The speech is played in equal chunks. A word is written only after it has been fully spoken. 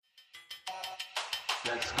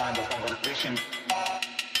That's kind of conversation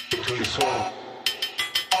between the soul.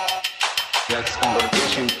 That's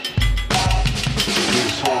conversation between the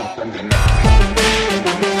soul and the mind.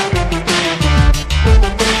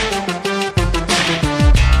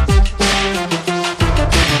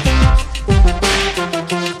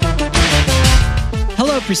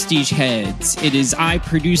 Hello, Prestige Heads. It is I,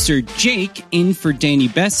 producer Jake, in for Danny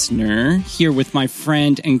Bessner, here with my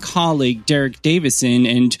friend and colleague Derek Davison,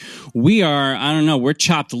 and we are, we're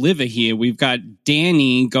chopped liver here. We've got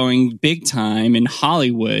Danny going big time in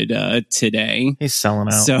Hollywood today. He's selling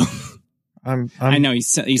out. So I know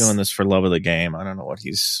he's doing this for love of the game. I don't know what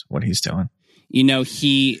he's doing. You know,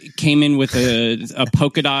 he came in with a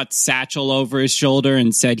polka dot satchel over his shoulder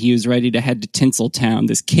and said he was ready to head to Tinseltown.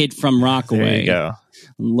 This kid from Rockaway. There you go.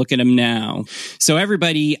 Look at him now. So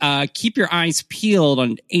everybody, keep your eyes peeled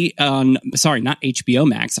on not HBO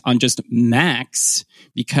Max, on just Max,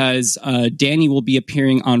 because Danny will be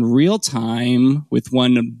appearing on Real Time with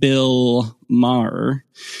one Bill Maher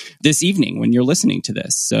this evening when you're listening to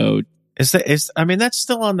this. So that's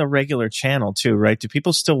still on the regular channel too, right? Do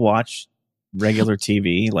people still watch regular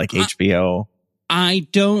TV like HBO? I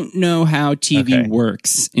don't know how TV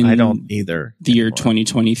works in I don't either the year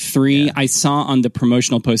 2023. Yeah. I saw on the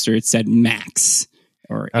promotional poster it said Max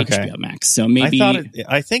or HBO Max. So maybe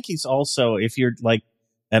I think he's also, if you're like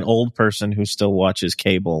an old person who still watches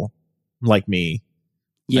cable like me,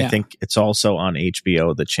 I think it's also on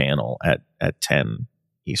HBO, the channel at 10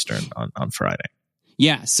 Eastern on Friday.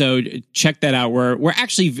 Yeah, so check that out. We're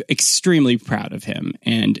actually extremely proud of him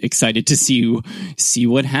and excited to see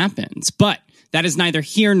what happens. But that is neither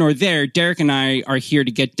here nor there. Derek and I are here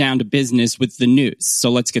to get down to business with the news. So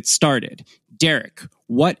let's get started. Derek,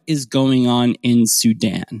 what is going on in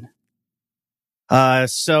Sudan?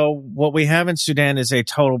 So what we have in Sudan is a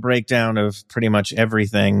total breakdown of pretty much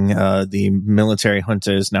everything. The military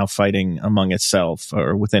junta is now fighting among itself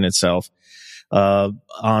or within itself.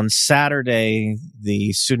 On Saturday,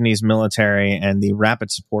 the Sudanese military and the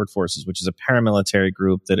Rapid Support Forces, which is a paramilitary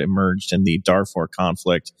group that emerged in the Darfur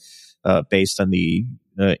conflict, based on the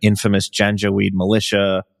infamous Janjaweed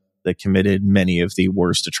militia that committed many of the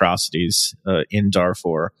worst atrocities in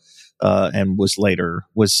Darfur, and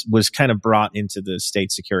was kind of brought into the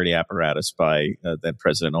state security apparatus by then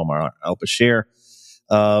President Omar al-Bashir.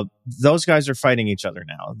 Those guys are fighting each other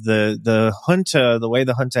now. The junta, the way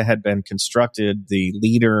the junta had been constructed, the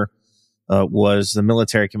leader was the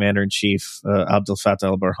military commander-in-chief, Abdel Fattah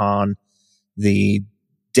al-Burhan. The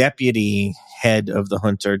deputy head of the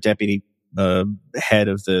junta, deputy head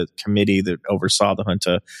of the committee that oversaw the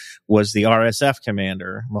junta, was the RSF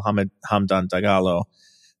commander, Mohammed Hamdan Dagalo.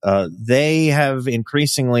 They have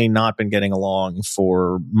increasingly not been getting along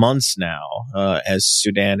for months now, as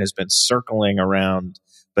Sudan has been circling around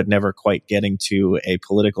but never quite getting to a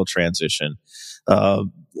political transition. A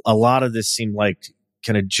lot of this seemed like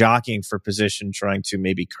kind of jockeying for position, trying to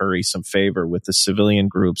maybe curry some favor with the civilian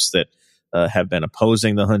groups that have been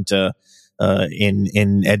opposing the junta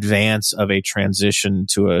in advance of a transition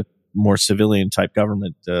to a more civilian type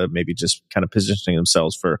government, maybe just kind of positioning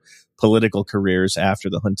themselves for political careers after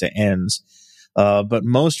the junta ends. But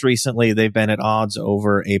most recently, they've been at odds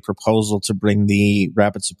over a proposal to bring the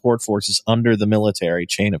Rapid Support Forces under the military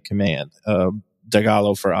chain of command.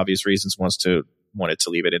 Dagalo, for obvious reasons, wanted to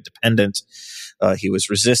leave it independent. He was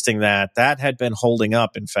resisting that. That had been holding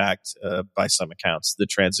up, in fact, by some accounts, the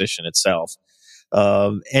transition itself.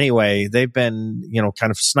 Anyway, they've been,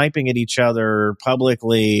 kind of sniping at each other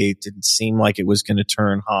publicly. It didn't seem like it was going to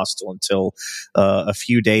turn hostile until a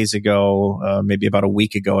few days ago, maybe about a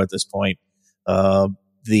week ago at this point.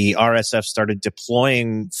 The RSF started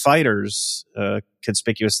deploying fighters,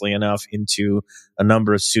 conspicuously enough, into a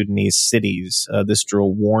number of Sudanese cities. This drew a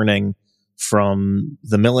warning from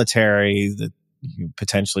the military that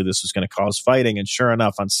potentially this was going to cause fighting. And sure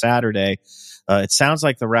enough, on Saturday, it sounds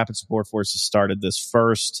like the Rapid Support Forces started this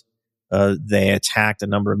first. They attacked a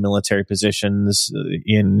number of military positions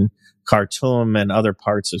in Khartoum and other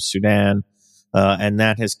parts of Sudan. And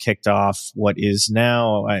that has kicked off what is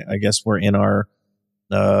now, I guess we're in our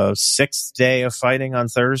sixth day of fighting on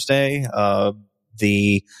Thursday.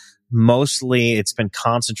 Mostly it's been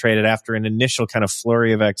concentrated after an initial kind of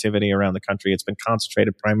flurry of activity around the country. It's been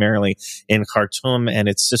concentrated primarily in Khartoum and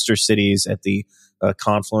its sister cities at the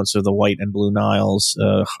confluence of the White and Blue Niles,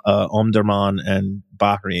 Omdurman and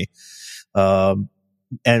Bahri.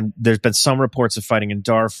 And there's been some reports of fighting in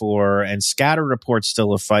Darfur and scattered reports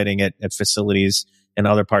still of fighting at facilities in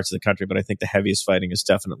other parts of the country. But I think the heaviest fighting has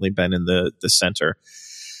definitely been in the center.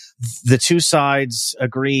 The two sides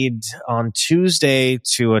agreed on Tuesday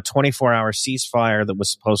to a 24-hour ceasefire that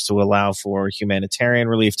was supposed to allow for humanitarian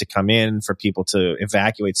relief to come in, for people to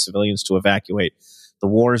evacuate, civilians to evacuate the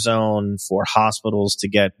war zone, for hospitals to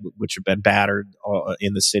get, which have been battered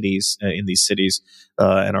in these cities,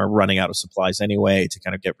 and are running out of supplies anyway, to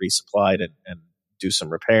kind of get resupplied and do some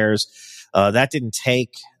repairs. That didn't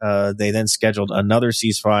take. They then scheduled another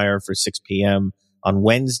ceasefire for 6 p.m. on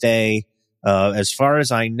Wednesday. As far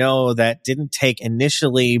as I know, that didn't take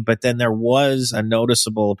initially, but then there was a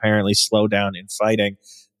noticeable, apparently, slowdown in fighting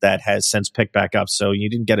that has since picked back up. So they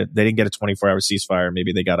didn't get a 24-hour ceasefire.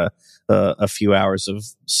 Maybe they got a few hours of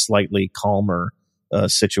slightly calmer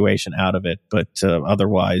situation out of it, but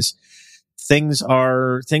otherwise, things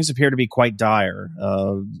appear to be quite dire.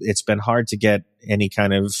 It's been hard to get any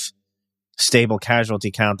kind of stable casualty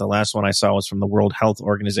count. The last one I saw was from the World Health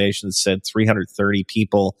Organization that said 330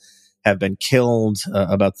 people have been killed,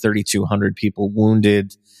 about 3,200 people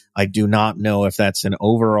wounded. I do not know if that's an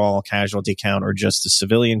overall casualty count or just a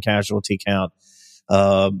civilian casualty count.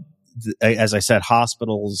 As I said,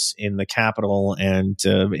 hospitals in the capital and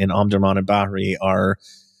in Omdurman and Bahri are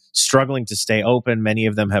struggling to stay open. Many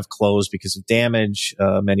of them have closed because of damage.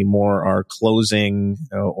 Many more are closing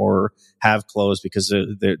or have closed because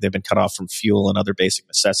they've been cut off from fuel and other basic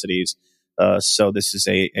necessities. So this is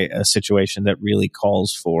a situation that really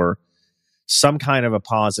calls for some kind of a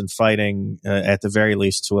pause in fighting, at the very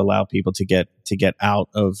least, to allow people to get out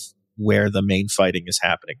of where the main fighting is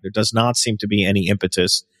happening. There does not seem to be any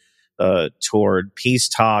impetus toward peace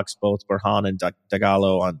talks. Both Burhan and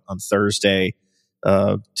Dagalo on Thursday,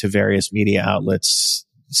 to various media outlets,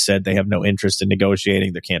 said they have no interest in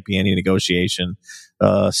negotiating. There can't be any negotiation.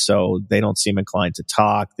 So they don't seem inclined to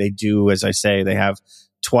talk. They do, as I say, they have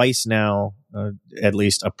twice now, at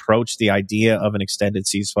least, approached the idea of an extended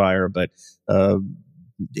ceasefire, but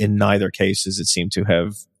in neither cases it seemed to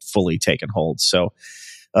have fully taken hold. So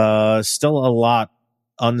still a lot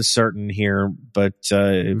uncertain here, but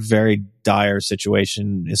very dire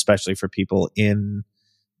situation, especially for people in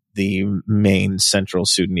the main central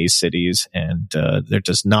Sudanese cities. And there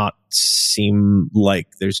does not seem like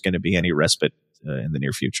there's going to be any respite in the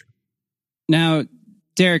near future. Now,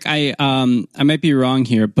 Derek, I might be wrong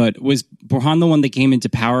here, but was Burhan the one that came into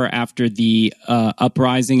power after the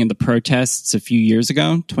uprising and the protests a few years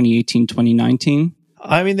ago, 2018, 2019?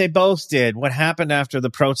 I mean, they both did. What happened after the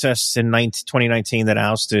protests in 2019 that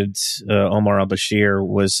ousted Omar al-Bashir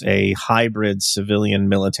was a hybrid civilian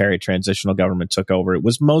military transitional government took over.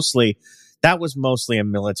 That was mostly a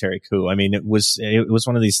military coup. I mean, it was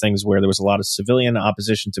one of these things where there was a lot of civilian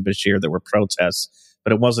opposition to Bashir. There were protests,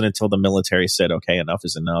 but it wasn't until the military said, okay, enough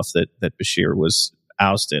is enough, that Bashir was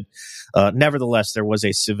ousted. Nevertheless, there was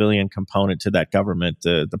a civilian component to that government,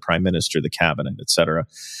 the prime minister, the cabinet, etc.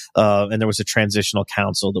 And there was a transitional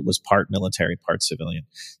council that was part military, part civilian.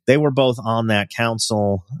 They were both on that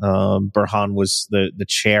council. Burhan was the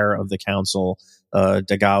chair of the council.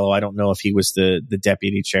 Dagalo, I don't know if he was the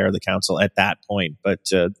deputy chair of the council at that point, but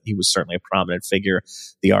he was certainly a prominent figure.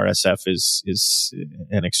 The RSF is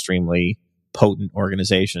an extremely potent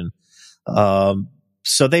organization.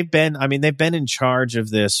 So they've been in charge of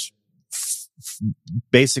this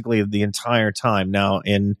basically the entire time. Now,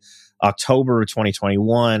 in October of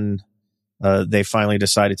 2021, they finally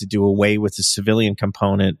decided to do away with the civilian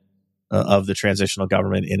component of the transitional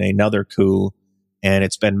government in another coup. And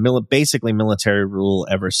it's been basically military rule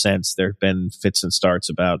ever since. There have been fits and starts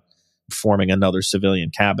about forming another civilian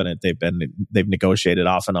cabinet. They've negotiated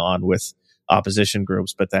off and on with opposition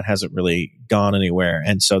groups, but that hasn't really gone anywhere.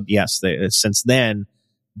 And so, yes, since then,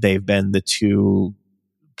 they've been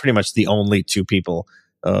pretty much the only two people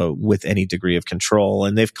with any degree of control.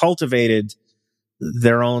 And they've cultivated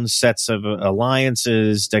their own sets of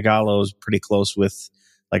alliances. Dagalo's pretty close with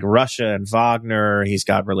like Russia and Wagner. He's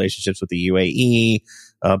got relationships with the UAE.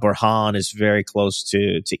 Burhan is very close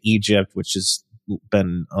to Egypt, which has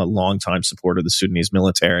been a longtime supporter of the Sudanese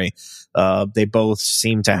military. They both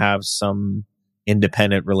seem to have some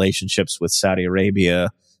independent relationships with Saudi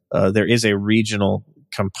Arabia. There is a regional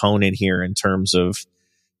component here in terms of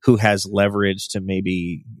who has leverage to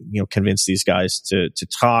maybe, convince these guys to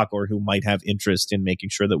talk, or who might have interest in making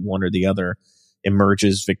sure that one or the other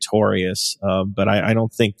emerges victorious. But I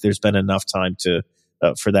don't think there's been enough time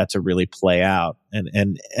for that to really play out.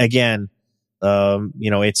 And again,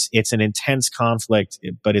 it's an intense conflict,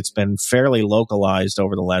 but it's been fairly localized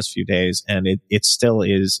over the last few days. And it still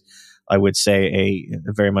is, I would say,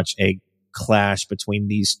 very much a clash between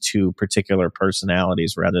these two particular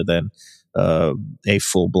personalities rather than a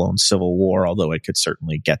full-blown civil war, although it could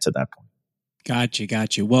certainly get to that point.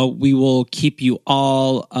 Gotcha. Well, we will keep you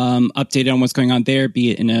all updated on what's going on there,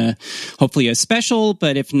 be it in hopefully a special,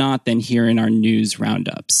 but if not, then here in our news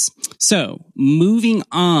roundups. So moving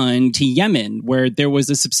on to Yemen, where there was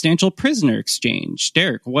a substantial prisoner exchange.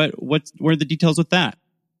 Derek, what were the details with that?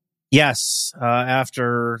 Yes,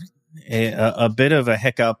 after a bit of a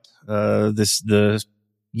hiccup, the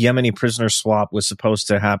Yemeni prisoner swap was supposed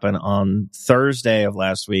to happen on Thursday of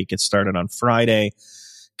last week. It started on Friday,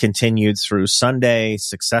 continued through Sunday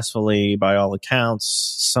successfully by all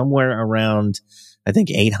accounts. Somewhere around, I think,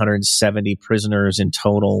 870 prisoners in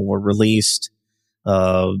total were released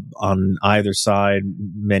on either side.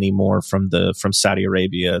 Many more from Saudi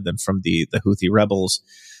Arabia than from the Houthi rebels.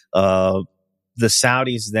 The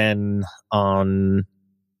Saudis then on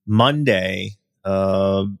Monday,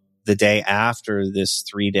 the day after this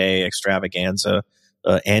 3-day extravaganza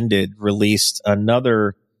ended, released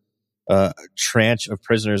another tranche of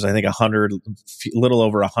prisoners. I think 100, a little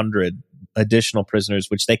over 100 additional prisoners,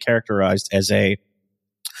 which they characterized as a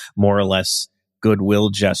more or less goodwill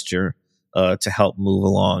gesture to help move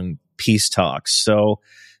along peace talks. So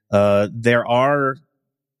there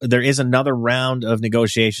is another round of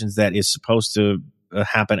negotiations that is supposed to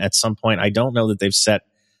happen at some point. I don't know that they've set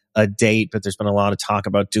a date, but there's been a lot of talk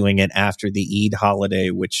about doing it after the Eid holiday,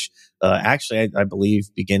 which actually I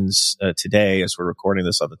believe begins today as we're recording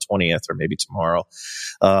this on the 20th or maybe tomorrow.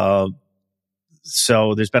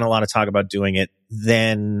 So there's been a lot of talk about doing it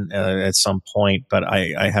then at some point, but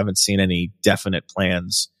I haven't seen any definite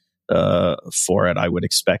plans for it. I would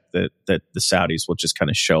expect that the Saudis will just kind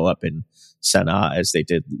of show up in Sana'a as they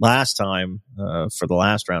did last time for the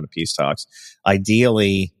last round of peace talks.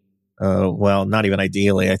 Ideally, well, not even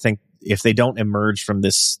ideally. I think if they don't emerge from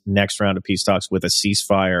this next round of peace talks with a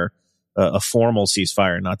ceasefire, a formal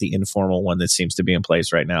ceasefire, not the informal one that seems to be in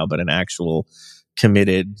place right now, but an actual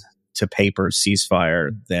committed to paper ceasefire,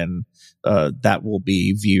 then that will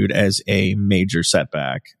be viewed as a major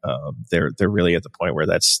setback. They're really at the point where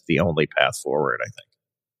that's the only path forward, I think.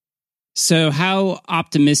 So how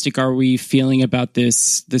optimistic are we feeling about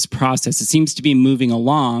this process? It seems to be moving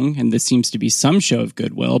along, and this seems to be some show of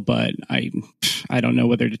goodwill, but I don't know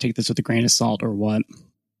whether to take this with a grain of salt or what.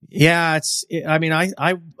 Yeah, I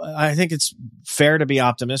think it's fair to be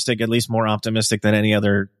optimistic, at least more optimistic than any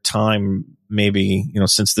other time, maybe,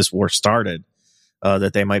 since this war started,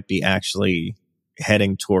 that they might be actually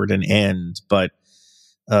heading toward an end. But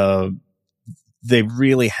they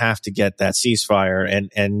really have to get that ceasefire.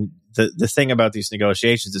 And the thing about these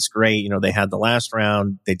negotiations, it's great. They had the last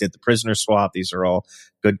round, they did the prisoner swap. These are all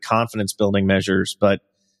good confidence building measures, but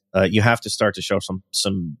you have to start to show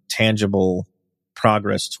some tangible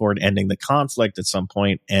progress toward ending the conflict at some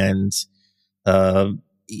point. And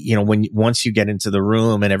once you get into the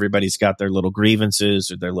room and everybody's got their little grievances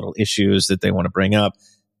or their little issues that they want to bring up,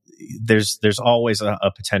 there's always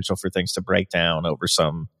a potential for things to break down over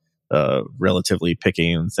some relatively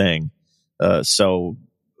picayune thing. I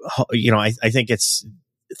think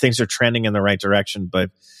things are trending in the right direction,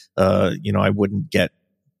 but I wouldn't get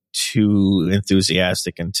too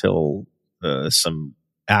enthusiastic until some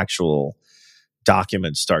actual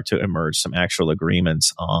documents start to emerge, some actual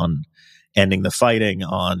agreements on ending the fighting,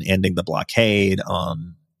 on ending the blockade,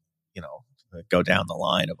 on go down the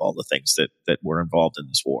line of all the things that were involved in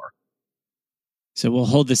this war. So we'll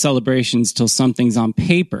hold the celebrations till something's on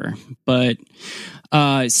paper. But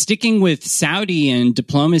sticking with Saudi and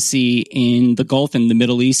diplomacy in the Gulf and the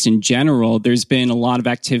Middle East in general, there's been a lot of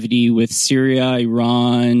activity with Syria,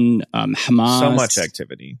 Iran, Hamas. So much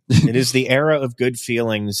activity. It is the era of good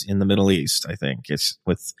feelings in the Middle East, I think. It's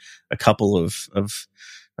with a couple of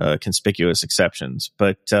conspicuous exceptions.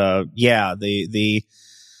 But the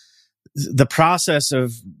process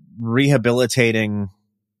of rehabilitating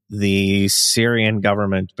the Syrian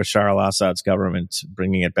government, Bashar al-Assad's government,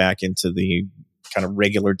 bringing it back into the kind of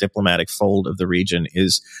regular diplomatic fold of the region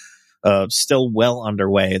is still well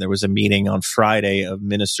underway. There was a meeting on Friday of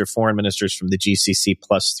foreign ministers from the GCC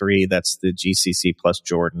plus 3. That's the GCC plus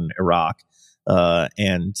Jordan, Iraq,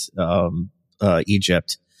 and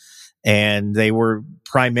Egypt. And they were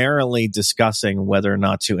primarily discussing whether or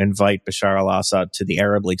not to invite Bashar al-Assad to the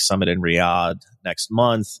Arab League summit in Riyadh next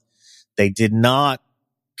month. They did not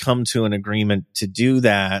come to an agreement to do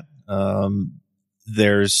that.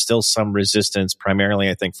 There's still some resistance, primarily,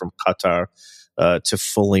 I think, from Qatar to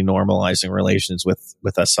fully normalizing relations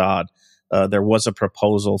with Assad. There was a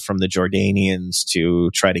proposal from the Jordanians to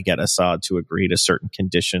try to get Assad to agree to certain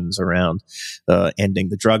conditions around ending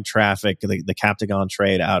the drug traffic, the Captagon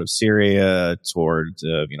trade out of Syria, toward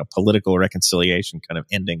political reconciliation, kind of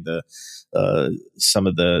ending some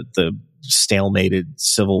of the stalemated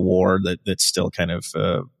civil war that's still kind of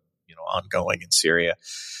ongoing in Syria.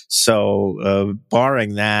 So,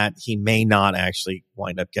 barring that, he may not actually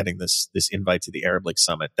wind up getting this invite to the Arab League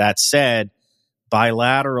summit. That said,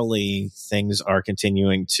 bilaterally, things are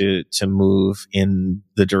continuing to move in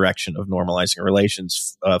the direction of normalizing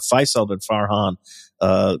relations. Faisal bin Farhan,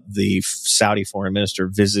 the Saudi foreign minister,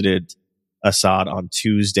 visited Assad on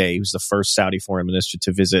Tuesday. He was the first Saudi foreign minister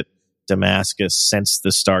to visit Damascus since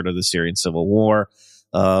the start of the Syrian civil war.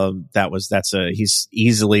 He's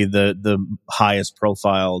easily the highest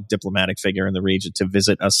profile diplomatic figure in the region to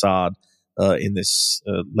visit Assad in this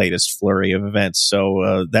latest flurry of events.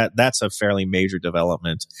 So that's a fairly major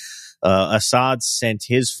development. Assad sent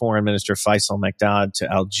his foreign minister Faisal Mekdad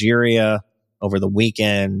to Algeria over the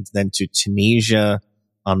weekend, then to Tunisia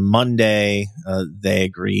on Monday. They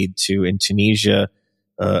agreed to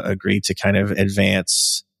kind of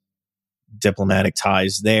advance diplomatic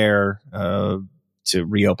ties there, to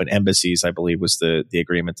reopen embassies, I believe was the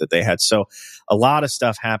agreement that they had. So a lot of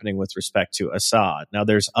stuff happening with respect to Assad. Now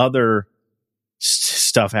there's other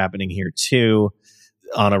stuff happening here too,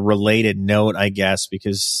 on a related note, I guess,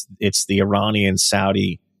 because it's the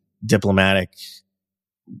Iranian-Saudi diplomatic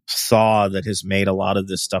thaw that has made a lot of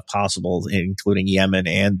this stuff possible, including Yemen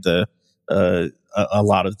and a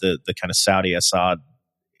lot of the kind of Saudi-Assad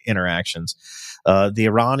interactions. The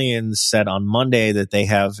Iranians said on Monday that they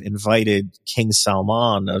have invited King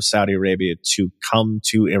Salman of Saudi Arabia to come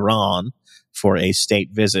to Iran for a state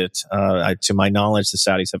visit. To my knowledge, the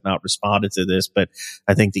Saudis have not responded to this, but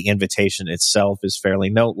I think the invitation itself is fairly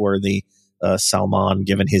noteworthy. Salman,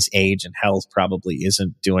 given his age and health, probably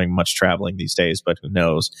isn't doing much traveling these days, but who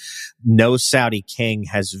knows? No Saudi king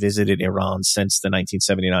has visited Iran since the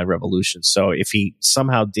 1979 revolution. So if he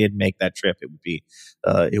somehow did make that trip, it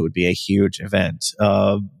would be a huge event.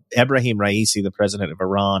 Ebrahim Raisi, the president of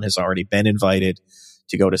Iran, has already been invited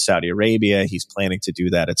to go to Saudi Arabia. He's planning to do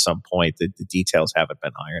that at some point. The details haven't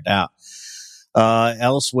been ironed out.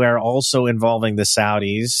 Elsewhere, also involving the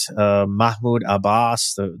Saudis, Mahmoud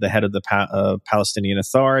Abbas, the head of the Palestinian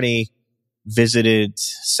Authority, visited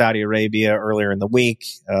Saudi Arabia earlier in the week.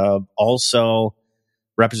 Also,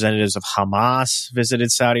 representatives of Hamas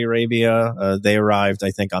visited Saudi Arabia. They arrived,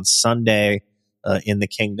 I think, on Sunday in the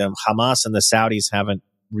kingdom. Hamas and the Saudis haven't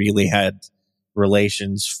really had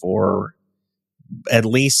relations for at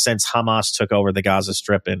least since Hamas took over the Gaza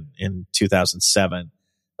Strip in 2007.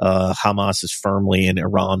 Hamas is firmly in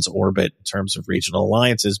Iran's orbit in terms of regional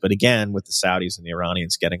alliances. But again, with the Saudis and the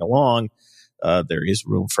Iranians getting along, there is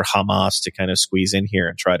room for Hamas to kind of squeeze in here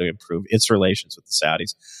and try to improve its relations with the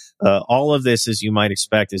Saudis. All of this, as you might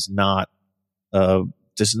expect, does not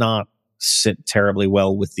sit terribly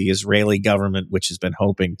well with the Israeli government, which has been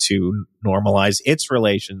hoping to normalize its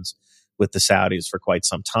relations with the Saudis for quite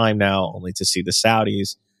some time now, only to see the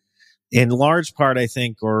Saudis, in large part, I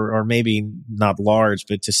think, or maybe not large,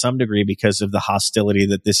 but to some degree because of the hostility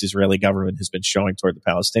that this Israeli government has been showing toward the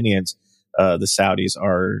Palestinians, the Saudis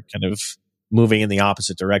are kind of moving in the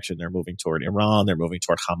opposite direction. They're moving toward Iran. They're moving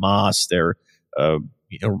toward Hamas. They're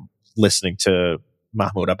listening to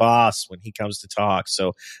Mahmoud Abbas when he comes to talk.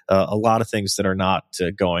 So a lot of things that are not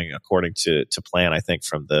going according to plan, I think,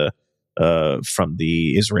 from the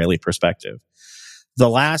Israeli perspective. The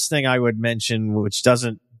last thing I would mention, which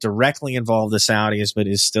doesn't directly involve the Saudis, but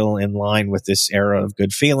is still in line with this era of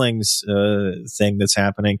good feelings thing that's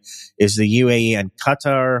happening, is the UAE and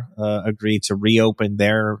Qatar agreed to reopen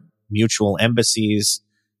their mutual embassies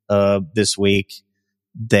this week.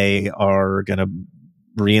 They are going to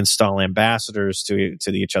reinstall ambassadors to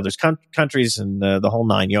each other's countries and the whole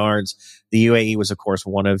nine yards. The UAE was, of course,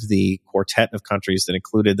 one of the quartet of countries that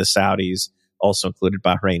included the Saudis, also included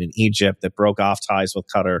Bahrain and Egypt, that broke off ties with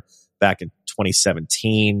Qatar back in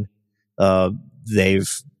 2017.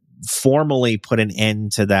 They've formally put an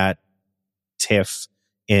end to that tiff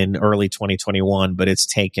in early 2021, but it's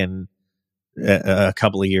taken a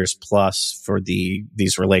couple of years plus for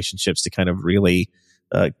these relationships to kind of really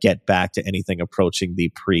get back to anything approaching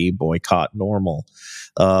the pre-boycott normal.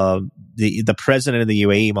 The president of the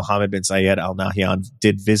UAE, Mohammed bin Zayed Al Nahyan,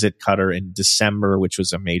 did visit Qatar in December, which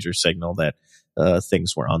was a major signal that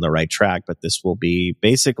things were on the right track. But this will be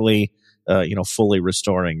basically, fully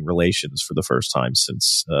restoring relations for the first time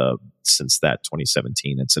since that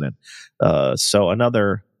 2017 incident. So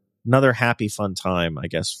another happy, fun time, I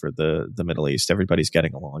guess, for the Middle East. Everybody's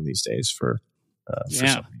getting along these days for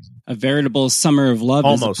some reason. A veritable summer of love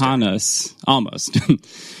is upon us. Almost.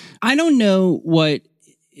 I don't know what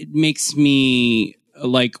it makes me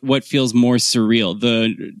like what feels more surreal,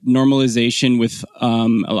 the normalization with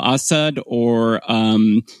al-Assad, or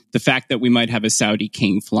the fact that we might have a Saudi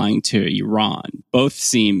king flying to Iran?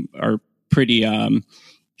 Both are pretty.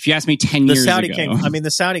 If you asked me 10 years ago, the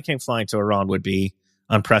Saudi king flying to Iran would be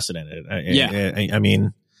unprecedented. Yeah. I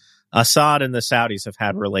mean, Assad and the Saudis have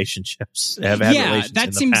had relationships. Relations that in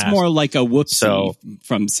the seems past. more like a whoopsie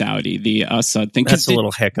from Saudi, the Assad thing. That's a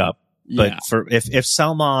little hiccup. But Yeah. if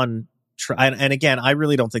Salman, and again, I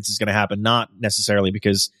really don't think this is going to happen. Not necessarily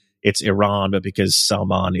because it's Iran, but because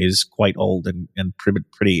Salman is quite old and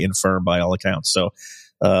pretty infirm by all accounts. So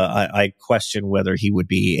I question whether he would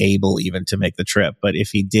be able even to make the trip. But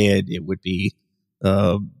if he did, it would be,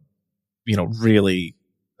 really,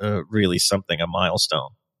 really something, a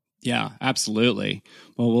milestone. Yeah, absolutely.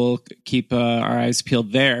 Well, we'll keep our eyes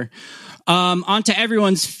peeled there. On to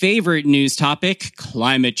everyone's favorite news topic,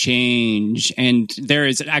 climate change. And there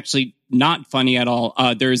is actually not funny at all.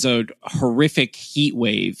 There's a horrific heat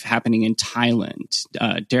wave happening in Thailand.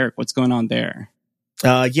 Derek, what's going on there?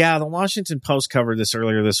 The Washington Post covered this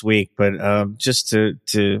earlier this week, but just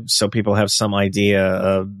to so people have some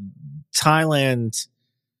idea, Thailand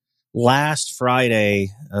last Friday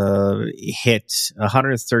hit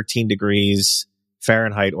 113 degrees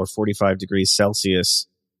Fahrenheit or 45 degrees Celsius.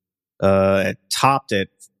 It topped it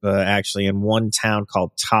actually in one town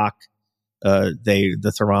called Tak.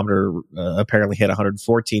 The thermometer apparently hit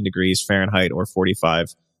 114 degrees Fahrenheit or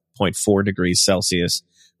 45.4 degrees Celsius.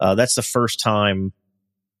 That's the first time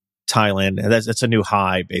Thailand, that's a new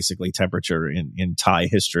high, basically, temperature in Thai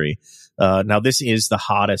history. Now, this is the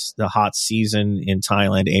hot season in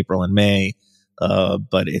Thailand, April and May,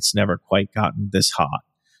 but it's never quite gotten this hot.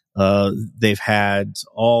 They've had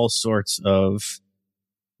all sorts of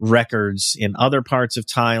records in other parts of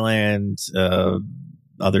Thailand,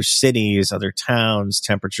 other cities, other towns,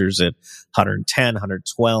 temperatures at 110,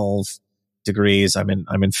 112 degrees. I'm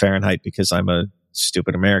in Fahrenheit because I'm a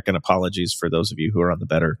stupid American. Apologies for those of you who are on the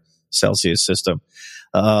better Celsius system.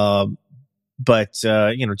 But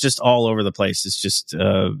just all over the place. It's just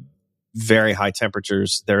very high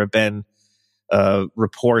temperatures. There have been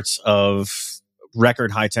reports of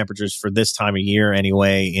record high temperatures for this time of year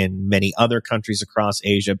anyway in many other countries across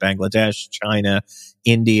Asia, Bangladesh, China,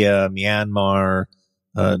 India, Myanmar,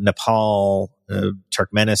 Nepal,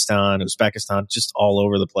 Turkmenistan, Uzbekistan, just all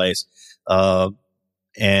over the place.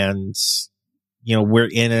 And we're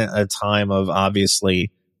in a time of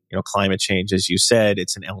obviously, climate change, as you said.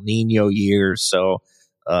 It's an El Nino year, so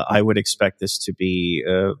I would expect this to be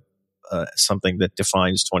something that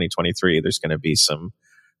defines 2023. There's going to be some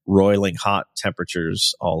roiling hot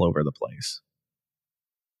temperatures all over the place.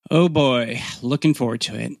 Oh boy, looking forward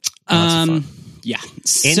to it. Lots of fun. Yeah.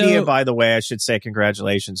 India, by the way, I should say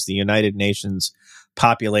congratulations. The United Nations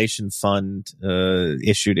Population Fund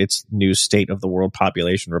issued its new State of the World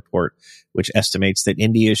Population Report, which estimates that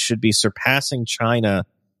India should be surpassing China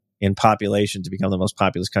in population to become the most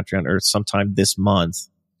populous country on Earth sometime this month.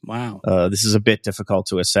 Wow. This is a bit difficult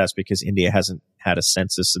to assess because India hasn't had a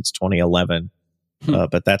census since 2011,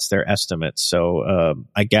 but that's their estimate. So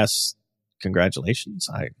I guess congratulations.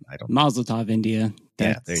 I don't know. Mazel tov, India.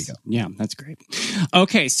 Yeah, there you go. Yeah, that's great.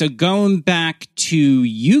 Okay, so going back to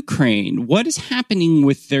Ukraine, what is happening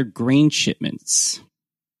with their grain shipments?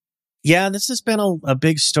 Yeah, this has been a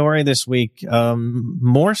big story this week.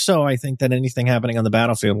 More so, I think, than anything happening on the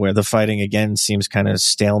battlefield, where the fighting again seems kind of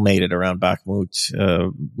stalemated around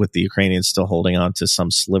Bakhmut, with the Ukrainians still holding on to some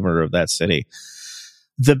sliver of that city.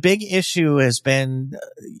 The big issue has been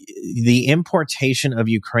the importation of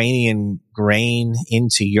Ukrainian grain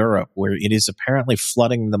into Europe, where it is apparently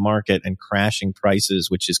flooding the market and crashing prices,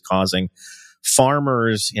 which is causing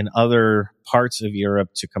farmers in other parts of Europe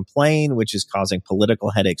to complain, which is causing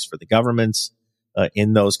political headaches for the governments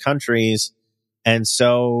in those countries. And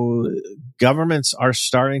so governments are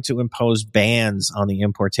starting to impose bans on the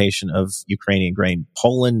importation of Ukrainian grain.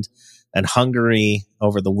 Poland and Hungary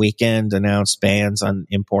over the weekend announced bans on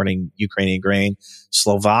importing Ukrainian grain.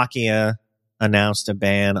 Slovakia announced a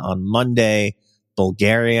ban on Monday.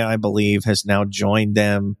 Bulgaria, I believe, has now joined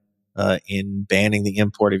them in banning the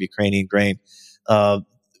import of Ukrainian grain.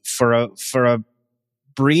 For a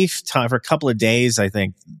brief time, for a couple of days, I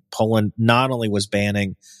think Poland not only was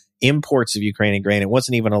banning imports of Ukrainian grain, it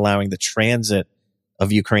wasn't even allowing the transit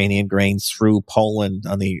of Ukrainian grain through Poland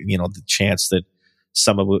on the chance that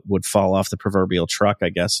some of it would fall off the proverbial truck, I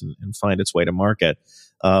guess, and find its way to market.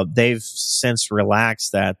 They've since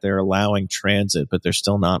relaxed that. They're allowing transit, but they're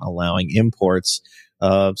still not allowing imports.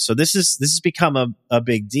 So this has become a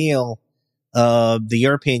big deal. The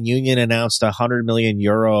European Union announced a €100 million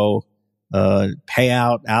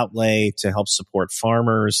payout outlay to help support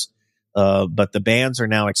farmers. But the bans are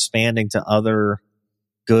now expanding to other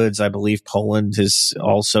goods. I believe Poland has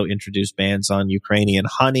also introduced bans on Ukrainian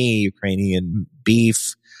honey, Ukrainian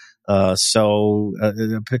beef. So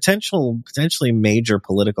a potentially major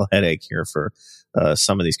political headache here for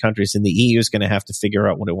some of these countries. And the EU is going to have to figure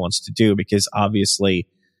out what it wants to do, because obviously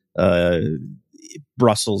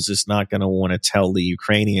Brussels is not going to want to tell the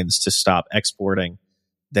Ukrainians to stop exporting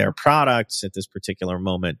their products at this particular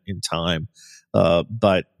moment in time.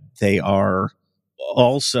 But they are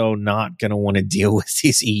also not going to want to deal with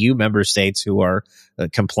these EU member states who are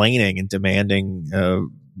complaining and demanding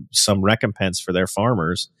some recompense for their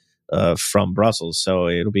farmers from Brussels. So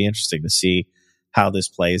it'll be interesting to see how this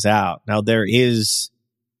plays out. Now, there is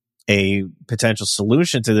a potential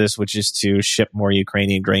solution to this, which is to ship more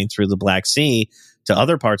Ukrainian grain through the Black Sea to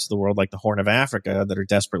other parts of the world, like the Horn of Africa, that are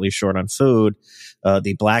desperately short on food.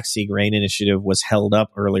 The Black Sea Grain Initiative was held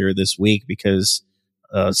up earlier this week because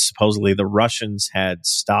supposedly the Russians had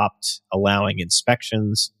stopped allowing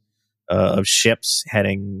inspections of ships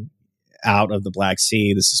heading out of the Black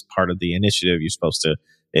Sea. This is part of the initiative. You're supposed to,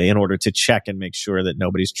 in order to check and make sure that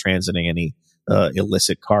nobody's transiting any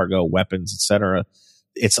illicit cargo, weapons, etc.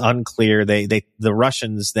 It's unclear. The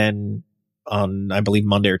Russians then, on I believe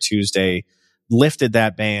Monday or Tuesday, lifted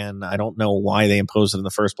that ban. I don't know why they imposed it in the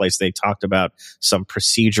first place. They talked about some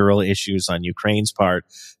procedural issues on Ukraine's part.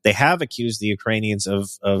 They have accused the Ukrainians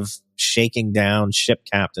of shaking down ship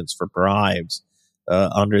captains for bribes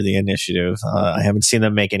under the initiative. I haven't seen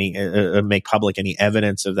them make public any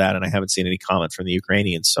evidence of that, and I haven't seen any comment from the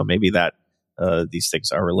Ukrainians. So maybe that these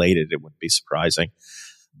things are related. It wouldn't be surprising.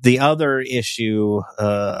 The other issue,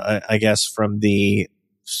 I guess, from the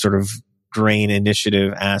sort of grain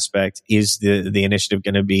initiative aspect, is the initiative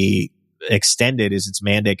going to be extended? Is its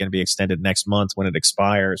mandate going to be extended next month when it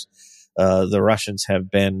expires? The Russians have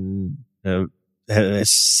been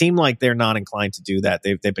seem like they're not inclined to do that.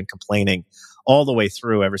 They've been complaining all the way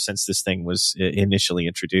through ever since this thing was initially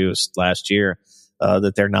introduced last year,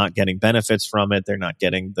 that they're not getting benefits from it. They're not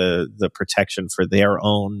getting the protection for their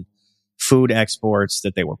own food exports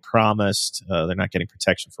that they were promised. They're not getting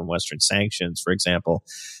protection from Western sanctions, for example.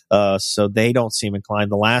 So they don't seem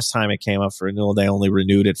inclined. The last time it came up for renewal, they only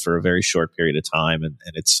renewed it for a very short period of time, and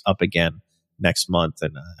it's up again next month.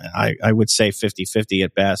 And I would say 50-50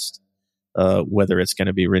 at best, whether it's going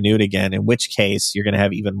to be renewed again, in which case you're going to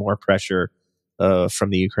have even more pressure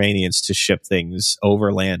from the Ukrainians to ship things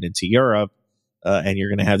overland into Europe. And you're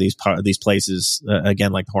going to have these places,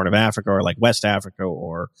 again, like the Horn of Africa or like West Africa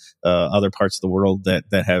or other parts of the world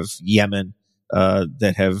that have Yemen,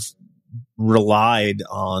 that have relied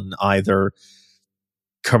on either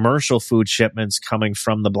commercial food shipments coming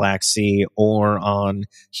from the Black Sea or on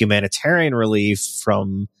humanitarian relief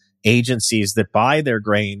from agencies that buy their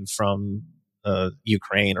grain from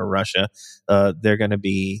Ukraine or Russia. They're going to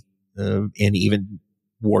be in even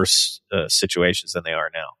worse situations than they are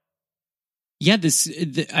now. Yeah,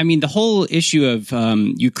 the whole issue of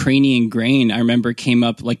Ukrainian grain, I remember came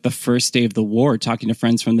up like the first day of the war, talking to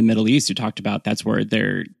friends from the Middle East who talked about that's where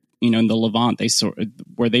they're, in the Levant,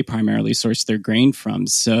 where they primarily source their grain from.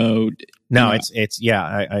 So no,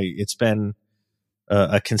 it's been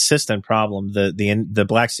a consistent problem. The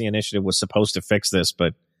Black Sea Initiative was supposed to fix this,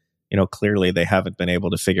 but clearly they haven't been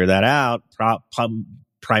able to figure that out.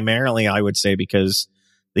 Primarily, I would say because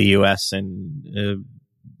the U.S. and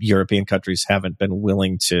European countries haven't been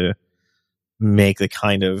willing to make the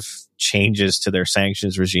kind of changes to their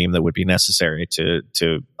sanctions regime that would be necessary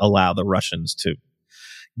to allow the Russians to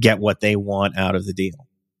get what they want out of the deal.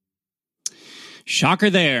 Shocker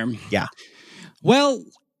there. Yeah. Well,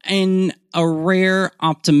 in a rare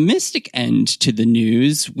optimistic end to the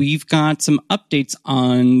news, we've got some updates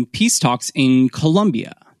on peace talks in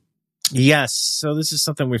Colombia. Yes. So this is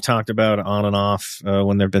something we've talked about on and off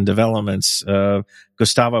when there have been developments.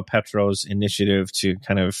 Gustavo Petro's initiative to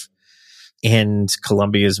kind of end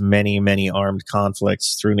Colombia's many, many armed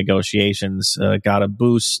conflicts through negotiations got a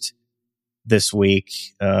boost this week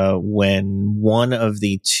when one of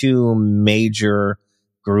the two major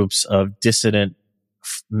groups of dissident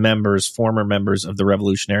former members of the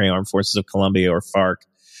Revolutionary Armed Forces of Colombia, or FARC,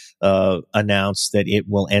 announced that it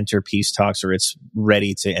will enter peace talks, or it's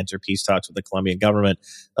ready to enter peace talks with the Colombian government.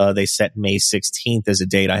 They set May 16th as a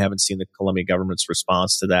date. I haven't seen the Colombian government's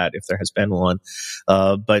response to that, if there has been one.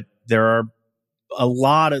 But there are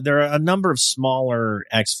a number of smaller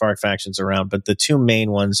ex-FARC factions around, but the two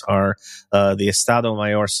main ones are the Estado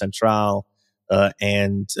Mayor Central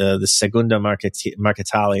and the Segunda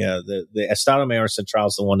Marquetalia. The Estado Mayor Central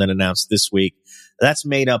is the one that announced this week. That's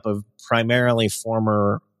made up of primarily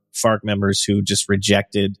former FARC members who just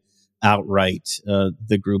rejected outright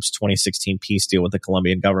the group's 2016 peace deal with the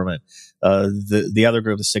Colombian government. The other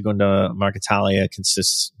group, the Segunda Marquetalia,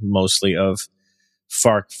 consists mostly of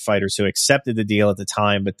FARC fighters who accepted the deal at the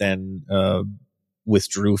time, but then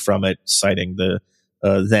withdrew from it, citing the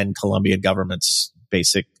then Colombian government's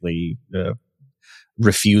basically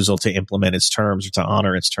refusal to implement its terms or to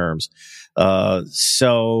honor its terms.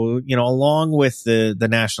 So, along with the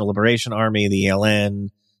National Liberation Army, the ELN,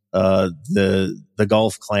 the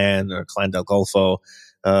Gulf Clan or Clan del Golfo,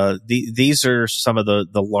 these are some of the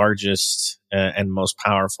largest and most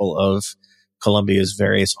powerful of Colombia's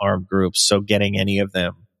various armed groups. So getting any of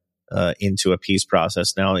them into a peace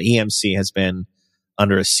process. Now, EMC has been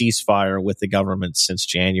under a ceasefire with the government since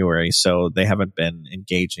January, so they haven't been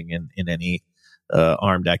engaging in any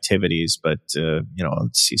armed activities. But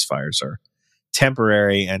ceasefires are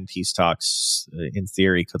temporary, and peace talks, in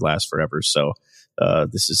theory, could last forever. So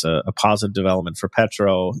this is a positive development for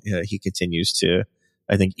Petro. He continues to,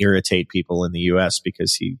 I think, irritate people in the U.S.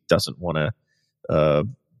 because he doesn't want to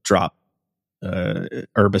drop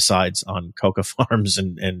herbicides on coca farms,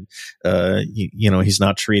 and he's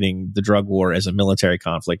not treating the drug war as a military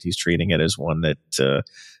conflict. He's treating it as one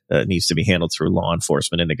that needs to be handled through law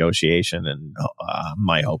enforcement and negotiation. And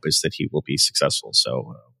my hope is that he will be successful. So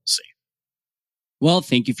we'll see. Well,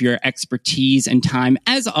 thank you for your expertise and time,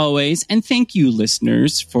 as always. And thank you,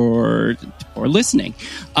 listeners, for listening.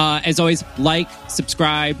 As always, like,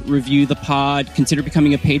 subscribe, review the pod. Consider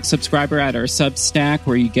becoming a paid subscriber at our Substack,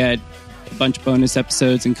 where you get a bunch of bonus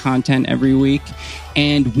episodes and content every week.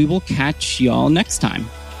 And we will catch y'all next time.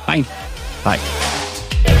 Bye. Bye.